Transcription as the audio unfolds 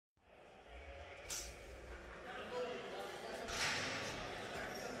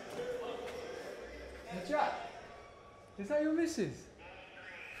Is that your missus?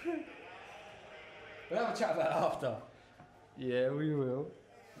 We'll have a chat about it after. Yeah, we will.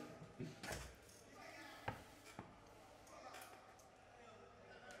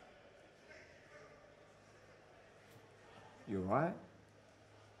 You alright?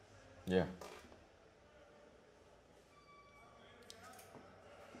 Yeah.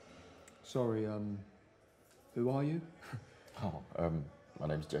 Sorry, who are you? Oh, my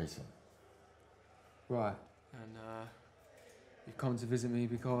name's Jason. Right, and you've come to visit me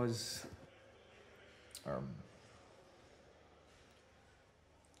because...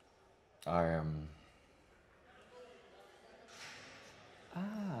 I am...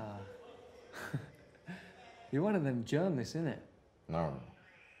 Ah. You're one of them journalists, innit? No.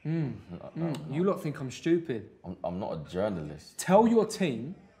 No. You lot think I'm stupid. I'm not a journalist. Tell your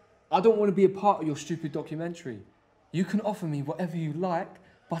team I don't want to be a part of your stupid documentary. You can offer me whatever you like,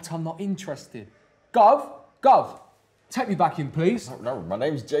 but I'm not interested. Gov, take me back in, please. No, my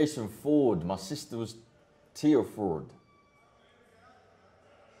name's Jason Ford. My sister was Tia Ford.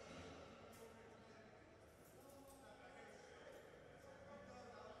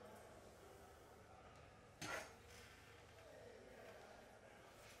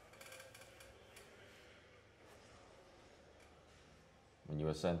 When you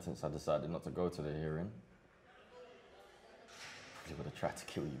were sentenced, I decided not to go to the hearing. Probably would have tried to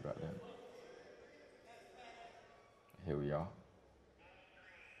kill you back then. Here we are.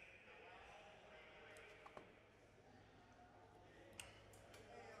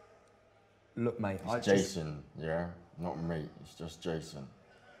 Look, mate, it's Jason, yeah? Not me, it's just Jason.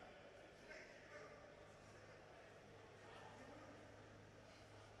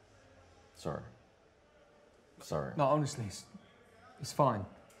 Sorry. No, honestly, it's fine.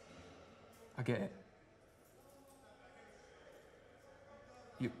 I get it.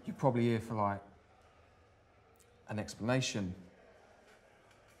 You're probably here for, like, an explanation.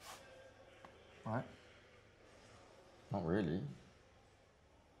 Right? Not really.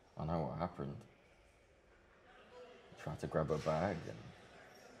 I know what happened. I tried to grab her bag and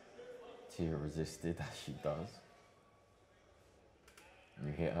Tia resisted, as she does.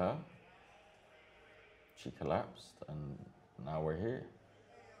 You hit her. She collapsed, and now we're here.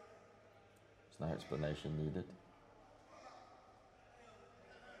 There's no explanation needed.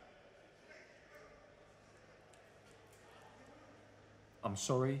 I'm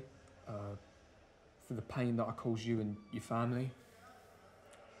sorry for the pain that I caused you and your family.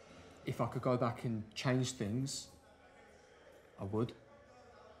 If I could go back and change things, I would.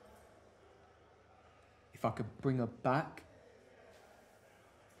 If I could bring her back,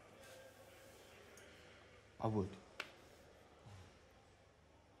 I would.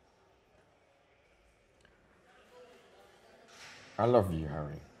 I love you,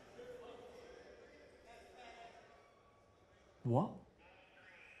 Harry. What?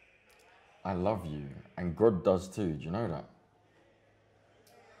 I love you, and God does too, do you know that?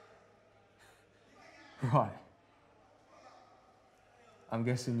 Right. I'm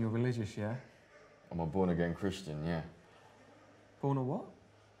guessing you're religious, yeah? I'm a born-again Christian, yeah. Born a what?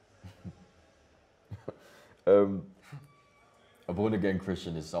 A born-again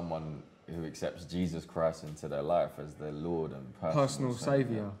Christian is someone who accepts Jesus Christ into their life as their Lord and personal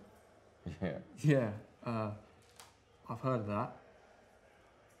saviour. Yeah. Yeah, I've heard of that.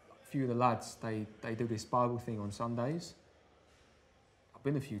 A few of the lads, they do this Bible thing on Sundays. I've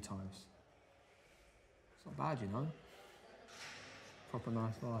been a few times. It's not bad, you know. Proper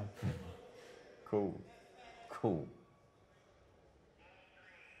nice vibe. Cool.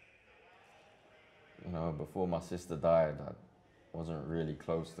 You know, before my sister died, I wasn't really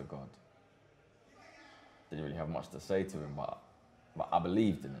close to God. Didn't really have much to say to him, but I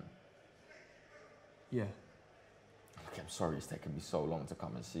believed in him. Yeah. Look, I'm sorry it's taken me so long to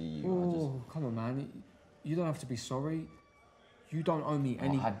come and see you. Oh, come on, man. You don't have to be sorry. You don't owe me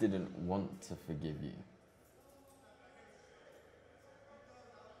any... I didn't want to forgive you.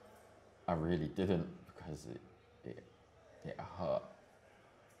 I really didn't, because it hurt.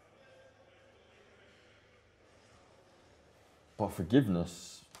 But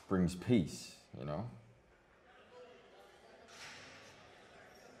forgiveness brings peace, you know?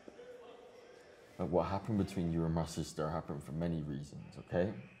 Like what happened between you and my sister happened for many reasons,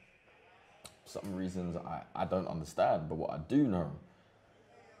 okay? Some reasons I don't understand, but what I do know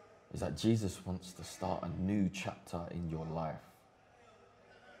is that Jesus wants to start a new chapter in your life.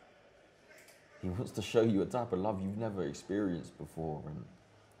 He wants to show you a type of love you've never experienced before, and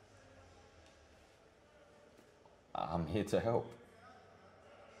I'm here to help.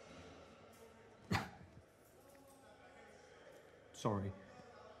 Sorry.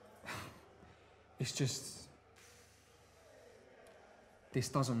 It's just... this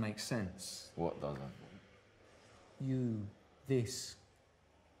doesn't make sense. What doesn't? This,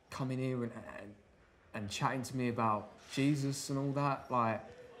 coming here and chatting to me about Jesus and all that, like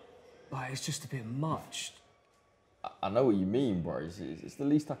it's just a bit much. I know what you mean, bro. It's the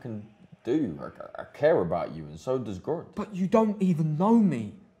least I can do. I care about you, and so does God. But you don't even know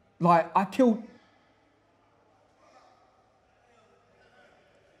me. Like, I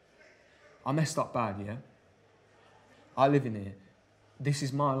messed up bad, yeah? I live in it. This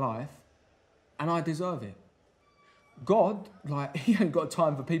is my life, and I deserve it. God, like, he ain't got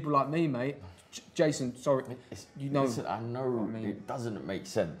time for people like me, mate. Jason, sorry, you know. Listen, I know it doesn't make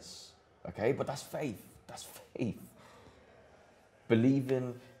sense, okay? But that's faith. That's faith.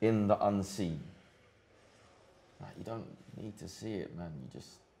 Believing in the unseen. Like, you don't need to see it, man. You just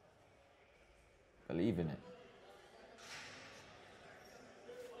believe in it.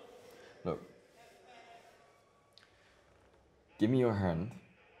 Look, give me your hand,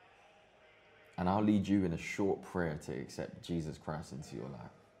 and I'll lead you in a short prayer to accept Jesus Christ into your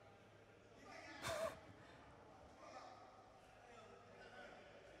life.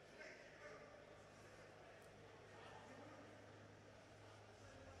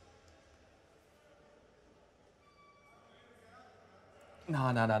 No.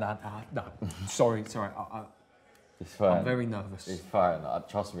 Sorry. It's fine. I'm very nervous. It's fine.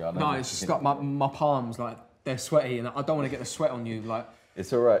 Trust me, I know. No, it's just like my palms, like, they're sweaty, and I don't want to get the sweat on you. Like,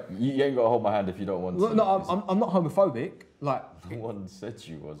 it's all right. You ain't got to hold my hand if you don't want to. No, I'm not homophobic. Like, no one said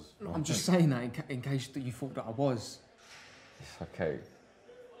you was. No, I'm just saying that in case that you thought that I was. It's okay.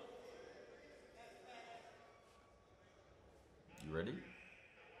 You ready?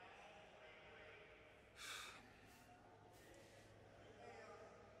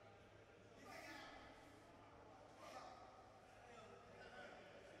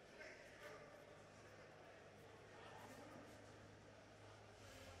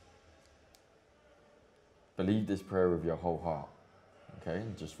 Believe this prayer with your whole heart, okay?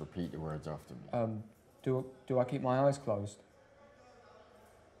 And just repeat the words after me. Do I keep my eyes closed?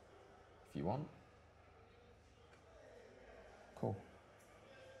 If you want. Cool.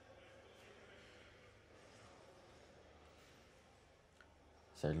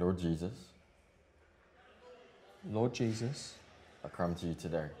 Say, Lord Jesus. Lord Jesus. I come to you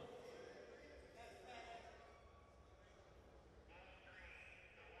today.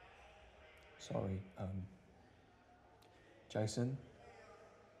 Sorry, Jason.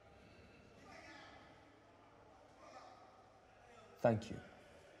 Thank you.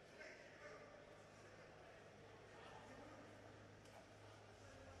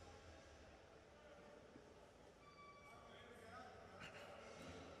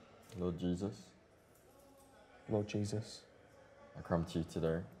 Lord Jesus. Lord Jesus. I come to you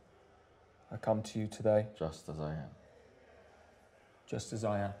today. I come to you today. Just as I am. Just as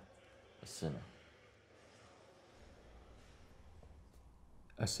I am. A sinner.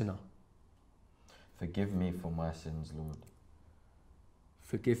 A sinner. Forgive me for my sins, Lord.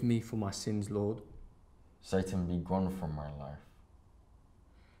 Forgive me for my sins, Lord. Satan, be gone from my life.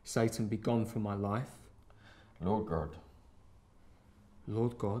 Satan, be gone from my life. Lord God.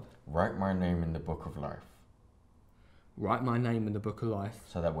 Lord God. Write my name in the book of life. Write my name in the book of life.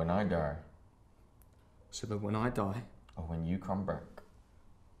 So that when I die. So that when I die. Or when you come back.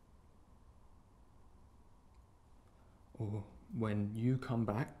 Or when you come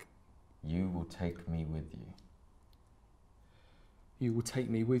back. You will take me with you. You will take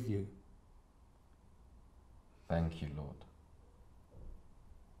me with you. Thank you, Lord.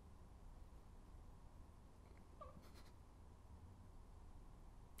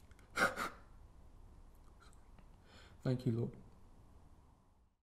 Thank you, Lord.